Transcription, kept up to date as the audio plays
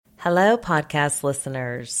Hello, podcast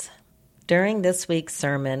listeners. During this week's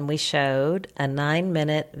sermon, we showed a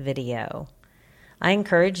 9-minute video. I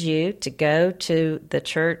encourage you to go to the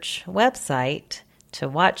church website to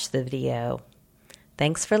watch the video.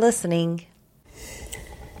 Thanks for listening.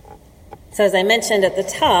 So as I mentioned at the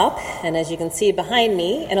top, and as you can see behind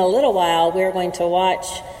me, in a little while we're going to watch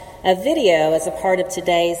a video as a part of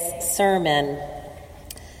today's sermon.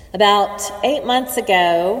 About 8 months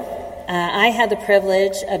ago, I had the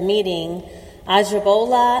privilege of meeting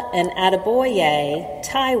Ajibola and Adeboye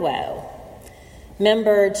Taiwo.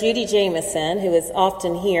 Member Judy Jameson, who is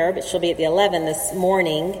often here, but she'll be at the 11 this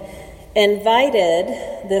morning, invited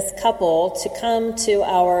this couple to come to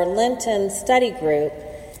our Lenten study group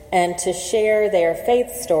and to share their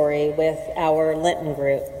faith story with our Lenten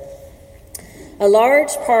group. A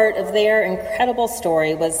large part of their incredible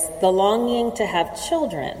story was the longing to have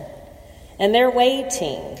children, and their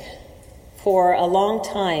waiting for a long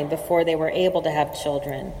time before they were able to have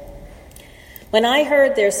children. When I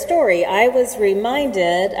heard their story, I was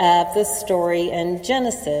reminded of the story in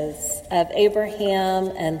Genesis of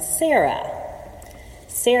Abraham and Sarah.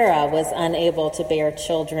 Sarah was unable to bear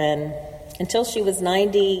children until she was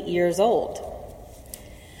 90 years old.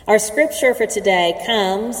 Our scripture for today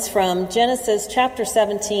comes from Genesis chapter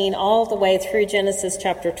 17 all the way through Genesis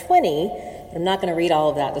chapter 20. I'm not going to read all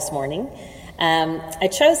of that this morning. I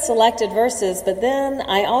chose selected verses, but then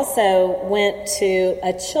I also went to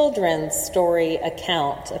a children's story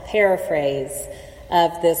account, a paraphrase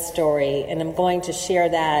of this story, and I'm going to share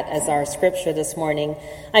that as our scripture this morning.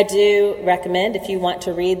 I do recommend, if you want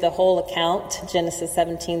to read the whole account, Genesis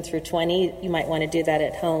 17 through 20, you might want to do that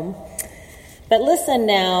at home. But listen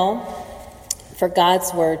now for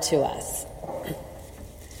God's word to us.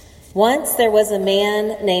 Once there was a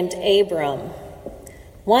man named Abram.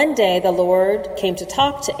 One day the Lord came to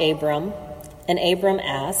talk to Abram, and Abram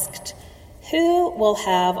asked, "Who will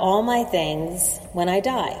have all my things when I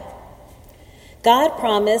die?" God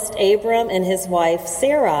promised Abram and his wife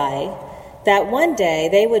Sarai that one day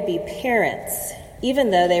they would be parents,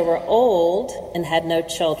 even though they were old and had no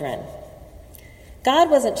children.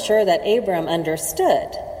 God wasn't sure that Abram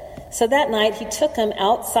understood, so that night he took him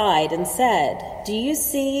outside and said, "Do you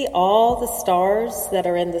see all the stars that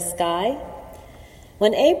are in the sky?"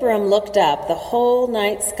 When Abram looked up, the whole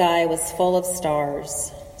night sky was full of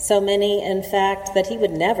stars, so many, in fact, that he would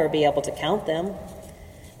never be able to count them.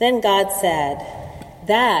 Then God said,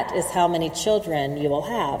 "That is how many children you will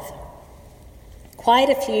have." Quite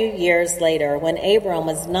a few years later, when Abram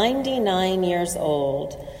was 99 years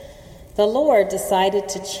old, the Lord decided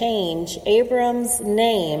to change Abram's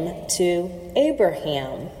name to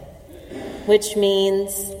Abraham, which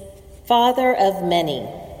means father of many.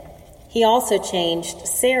 He also changed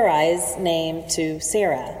Sarai's name to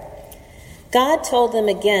Sarah. God told them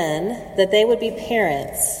again that they would be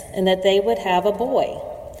parents and that they would have a boy.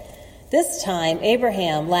 This time,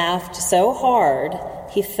 Abraham laughed so hard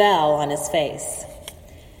he fell on his face.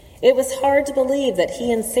 It was hard to believe that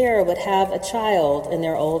he and Sarah would have a child in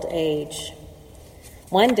their old age.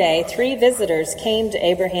 One day, 3 visitors came to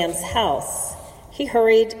Abraham's house. He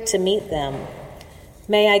hurried to meet them.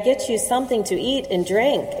 "May I get you something to eat and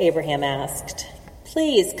drink?" Abraham asked.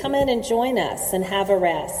 "Please come in and join us and have a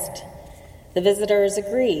rest." The visitors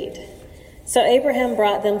agreed. So Abraham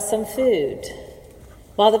brought them some food.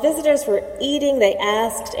 While the visitors were eating, they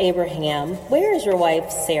asked Abraham, "Where is your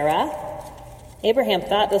wife Sarah?" Abraham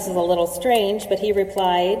thought this was a little strange, but he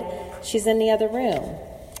replied, "She's in the other room."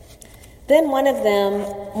 Then one of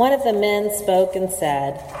the men spoke and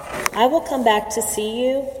said, "I will come back to see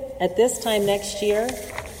you at this time next year,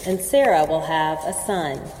 and Sarah will have a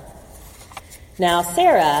son." Now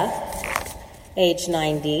Sarah, age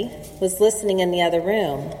 90, was listening in the other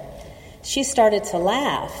room. She started to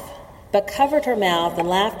laugh, but covered her mouth and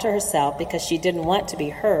laughed to herself because she didn't want to be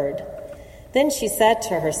heard. Then she said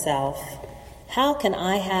to herself, "How can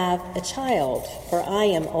I have a child, for I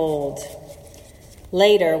am old?"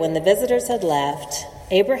 Later, when the visitors had left,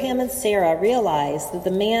 Abraham and Sarah realized that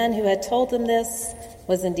the man who had told them this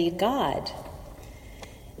was indeed God.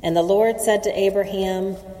 And the Lord said to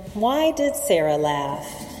Abraham, "Why did Sarah laugh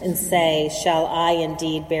and say, 'Shall I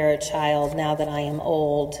indeed bear a child now that I am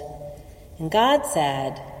old?'" And God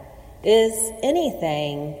said, "Is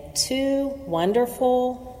anything too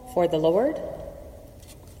wonderful for the Lord?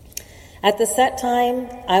 At the set time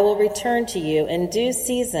I will return to you in due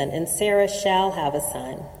season, and Sarah shall have a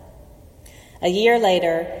son." A year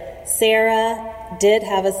later, Sarah did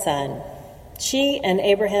have a son. She and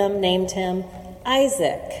Abraham named him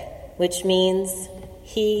Isaac, which means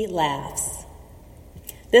he laughs.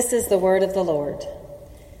 This is the word of the Lord.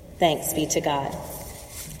 Thanks be to God.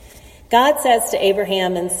 God says to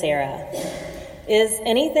Abraham and Sarah, "Is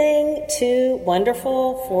anything too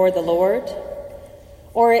wonderful for the Lord?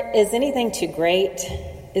 Or is anything too great?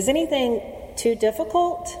 Is anything too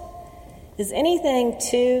difficult? Is anything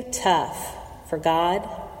too tough for God?"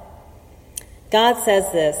 God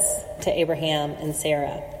says this to Abraham and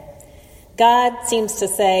Sarah. God seems to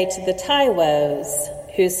say to the Taiwos,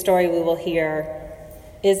 whose story we will hear,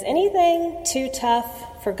 "Is anything too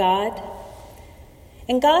tough for God?"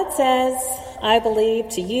 And God says, "I believe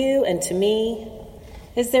to you and to me,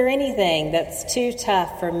 is there anything that's too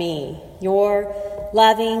tough for me, your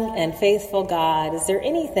loving and faithful God? Is there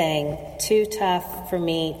anything too tough for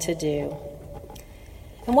me to do?"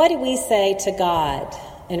 And what do we say to God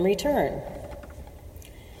in return?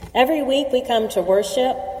 Every week we come to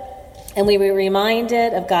worship and we are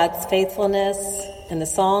reminded of God's faithfulness in the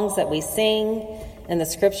songs that we sing, in the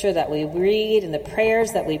scripture that we read, in the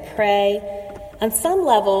prayers that we pray. On some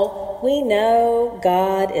level, we know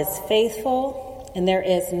God is faithful and there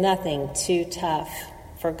is nothing too tough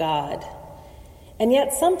for God. And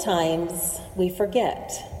yet sometimes we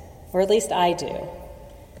forget, or at least I do.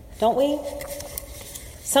 Don't we?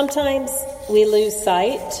 Sometimes we lose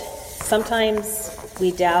sight. Sometimes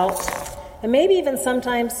we doubt. And maybe even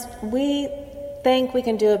sometimes we think we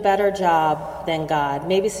can do a better job than God.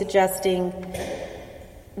 Maybe suggesting,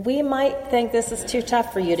 we might think this is too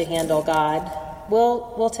tough for you to handle, God.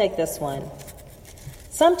 We'll take this one.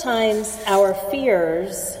 Sometimes our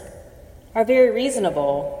fears are very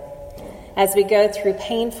reasonable as we go through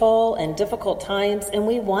painful and difficult times, and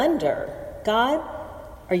we wonder, God,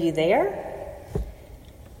 are you there?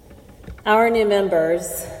 Our new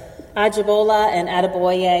members, Ajibola and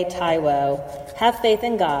Adeboye Taiwo, have faith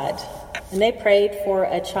in God, and they prayed for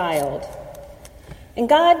a child. And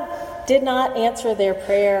God did not answer their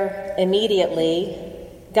prayer immediately.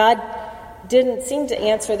 God didn't seem to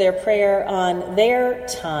answer their prayer on their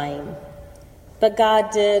time, but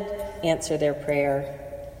God did answer their prayer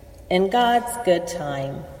in God's good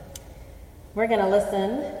time. We're going to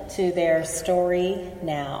listen to their story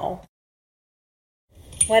now.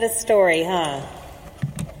 What a story, huh?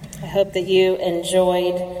 I hope that you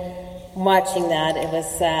enjoyed watching that. It was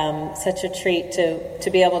such a treat to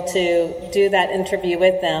be able to do that interview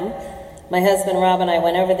with them. My husband Rob and I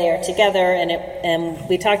went over there together, and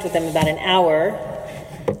we talked with them about an hour.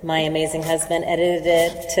 My amazing husband edited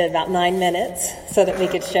it to about 9 minutes so that we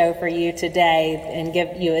could show for you today and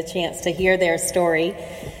give you a chance to hear their story.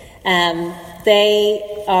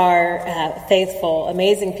 They are faithful,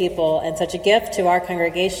 amazing people, and such a gift to our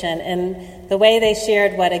congregation. And the way they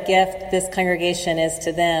shared what a gift this congregation is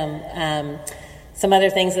to them. Some other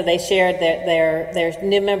things that they shared, their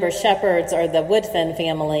new member shepherds are the Woodfin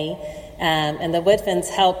family, and the Woodfins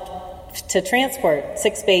helped to transport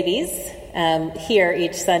 6 babies here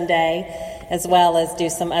each Sunday, as well as do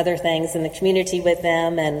some other things in the community with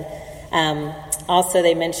them. And also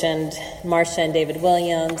they mentioned Marcia and David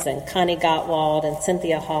Williams and Connie Gottwald and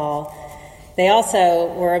Cynthia Hall. They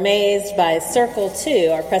also were amazed by Circle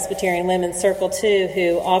 2, our Presbyterian Women's Circle 2,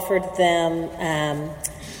 who offered them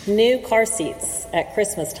new car seats at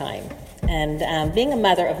Christmas time. And being a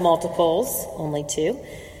mother of multiples, only 2,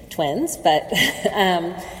 twins, but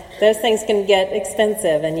those things can get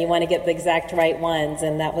expensive, and you want to get the exact right ones,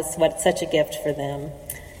 and that was such a gift for them.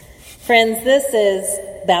 Friends, this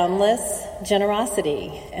is boundless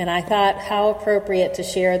generosity, and I thought how appropriate to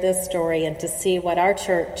share this story and to see what our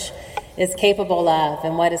church is capable of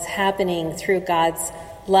and what is happening through God's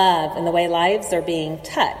love and the way lives are being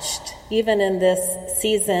touched, even in this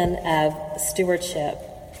season of stewardship.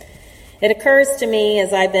 It occurs to me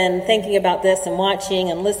as I've been thinking about this and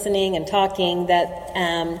watching and listening and talking that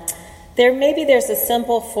there's a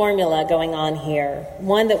simple formula going on here,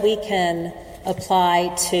 one that we can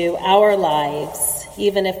apply to our lives,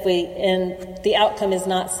 even if the outcome is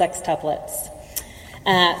not sextuplets.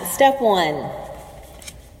 Step 1,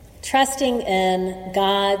 trusting in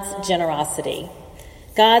God's generosity,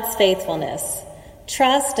 God's faithfulness.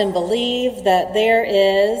 Trust and believe that there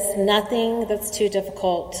is nothing that's too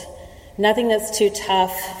difficult, nothing that's too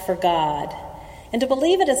tough for God. And to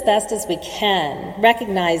believe it as best as we can,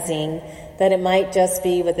 recognizing that it might just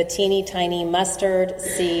be with a teeny tiny mustard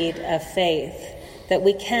seed of faith, that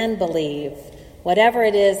we can believe whatever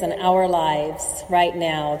it is in our lives right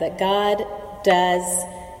now, that God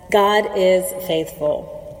is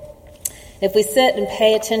faithful. If we sit and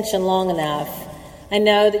pay attention long enough, I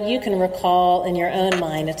know that you can recall in your own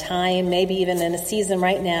mind a time, maybe even in a season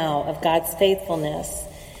right now, of God's faithfulness.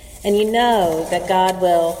 And you know that God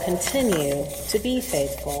will continue to be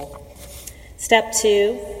faithful. Step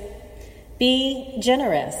 2, be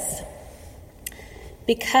generous.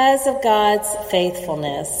 Because of God's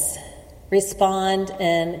faithfulness, respond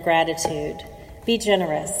in gratitude. Be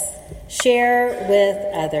generous. Share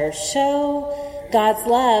with others. Show God's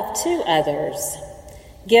love to others.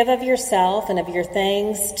 Give of yourself and of your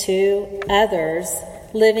things to others,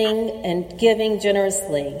 living and giving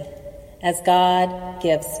generously as God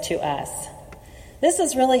gives to us. This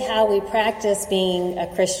is really how we practice being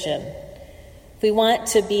a Christian. If we want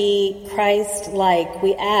to be Christ-like,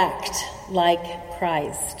 we act like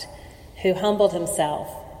Christ, who humbled himself,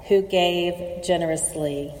 who gave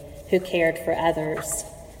generously, who cared for others.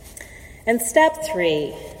 And step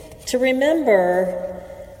 3, to remember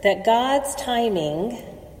that God's timing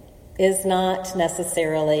is not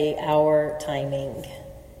necessarily our timing.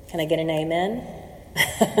 Can I get an amen?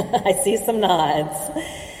 I see some nods.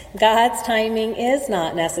 God's timing is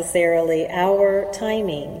not necessarily our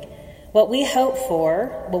timing. What we hope for,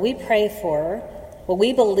 what we pray for, what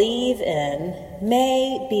we believe in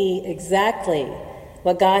may be exactly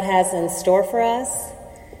what God has in store for us,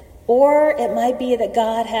 or it might be that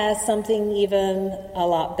God has something even a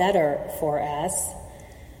lot better for us.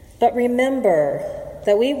 But remember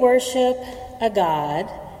that we worship a God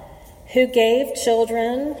who gave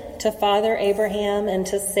children to Father Abraham and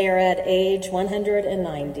to Sarah at age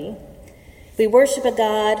 190. We worship a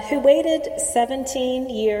God who waited 17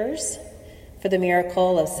 years for the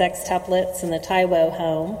miracle of sextuplets in the Taiwo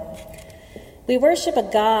home. We worship a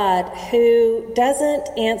God who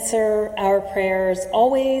doesn't answer our prayers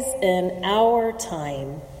always in our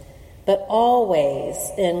time, but always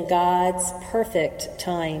in God's perfect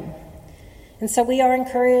time. And so we are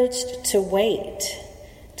encouraged to wait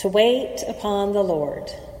upon the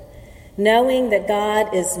Lord, knowing that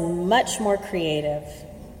God is much more creative,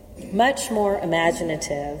 much more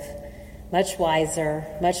imaginative, much wiser,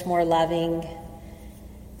 much more loving,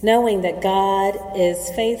 knowing that God is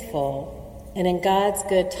faithful, and in God's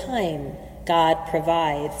good time, God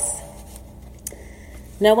provides.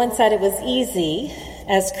 No one said it was easy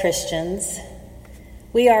as Christians.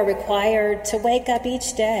 We are required to wake up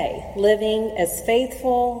each day living as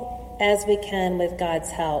faithful as we can with God's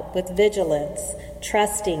help, with vigilance,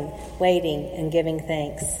 trusting, waiting, and giving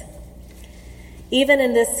thanks. Even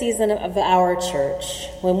in this season of our church,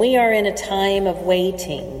 when we are in a time of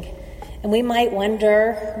waiting, and we might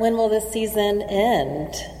wonder, when will this season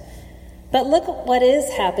end? But look at what is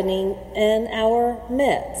happening in our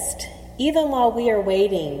midst. Even while we are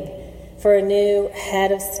waiting for a new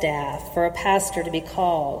head of staff, for a pastor to be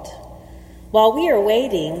called, while we are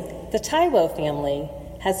waiting, the Taiwo family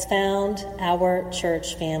has found our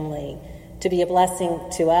church family to be a blessing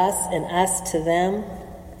to us and us to them,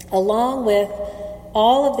 along with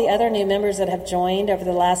all of the other new members that have joined over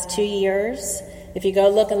the last 2 years. If you go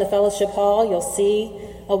look in the fellowship hall, you'll see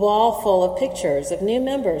a wall full of pictures of new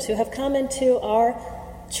members who have come into our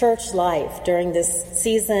church life during this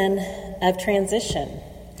season of transition.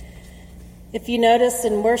 If you notice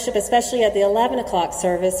in worship, especially at the 11 o'clock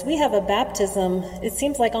service, we have a baptism, it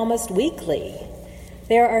seems like almost weekly.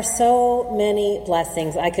 There are so many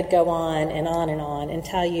blessings. I could go on and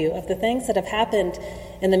tell you of the things that have happened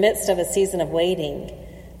in the midst of a season of waiting,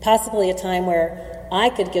 possibly a time where I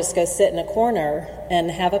could just go sit in a corner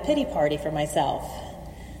and have a pity party for myself.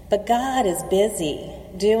 But God is busy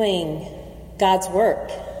doing God's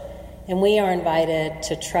work, and we are invited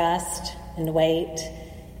to trust and wait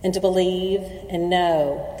and to believe and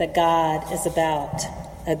know that God is about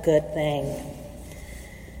a good thing.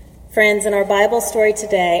 Friends, in our Bible story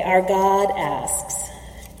today, our God asks,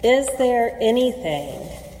 is there anything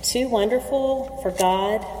too wonderful for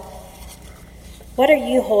God? What are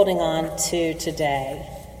you holding on to today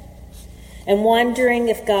and wondering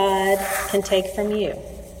if God can take from you?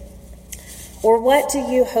 Or what do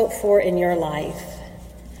you hope for in your life?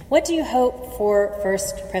 What do you hope for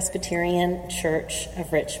First Presbyterian Church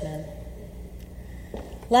of Richmond?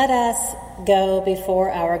 Let us go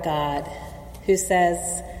before our God, who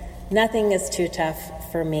says, nothing is too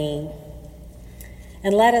tough for me.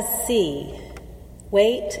 And let us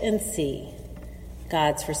wait and see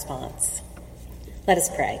God's response. Let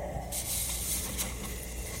us pray.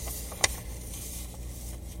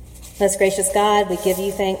 Most gracious God, we give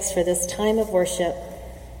you thanks for this time of worship.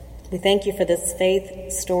 We thank you for this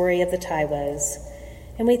faith story of the Taiwos,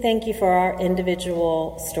 and we thank you for our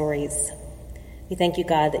individual stories. We thank you,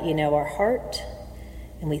 God, that you know our heart,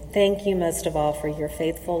 and we thank you most of all for your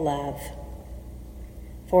faithful love.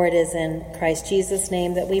 For it is in Christ Jesus'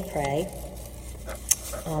 name that we pray.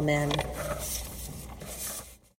 Amen.